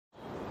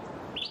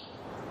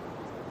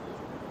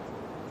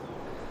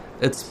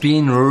It's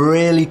been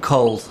really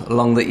cold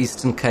along the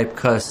Eastern Cape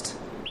coast,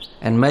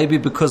 and maybe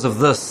because of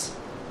this,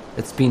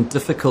 it's been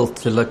difficult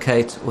to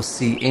locate or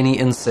see any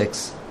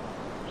insects.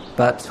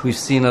 But we've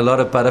seen a lot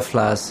of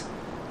butterflies,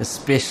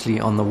 especially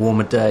on the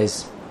warmer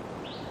days.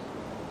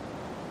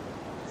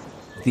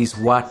 These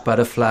white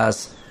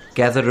butterflies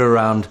gathered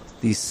around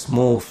these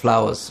small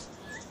flowers.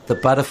 The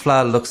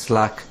butterfly looks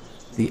like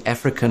the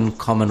African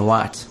common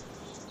white.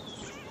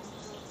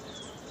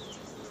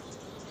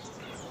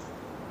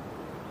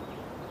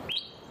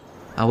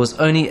 I was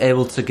only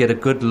able to get a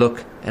good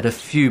look at a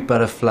few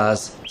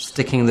butterflies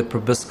sticking the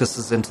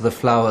proboscises into the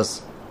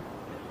flowers.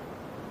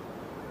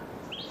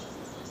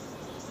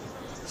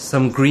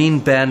 Some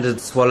green-banded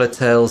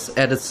swallowtails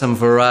added some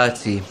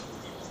variety,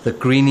 the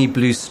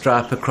greeny-blue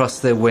stripe across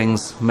their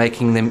wings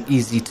making them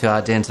easy to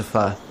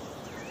identify.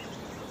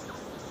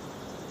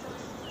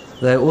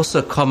 They are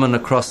also common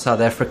across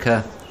South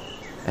Africa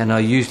and are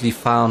usually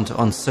found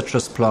on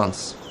citrus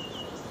plants.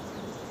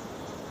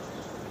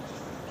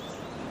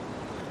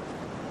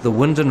 The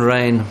wind and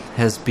rain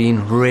has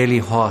been really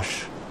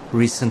harsh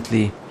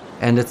recently,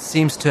 and it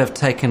seems to have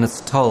taken its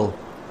toll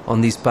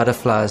on these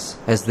butterflies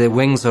as their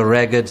wings are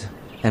ragged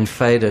and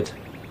faded.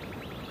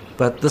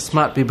 But this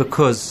might be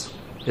because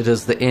it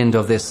is the end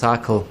of their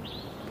cycle.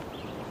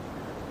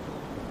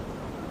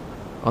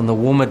 On the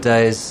warmer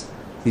days,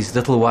 these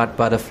little white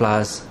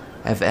butterflies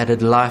have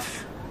added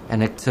life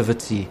and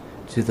activity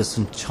to this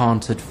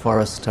enchanted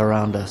forest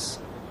around us.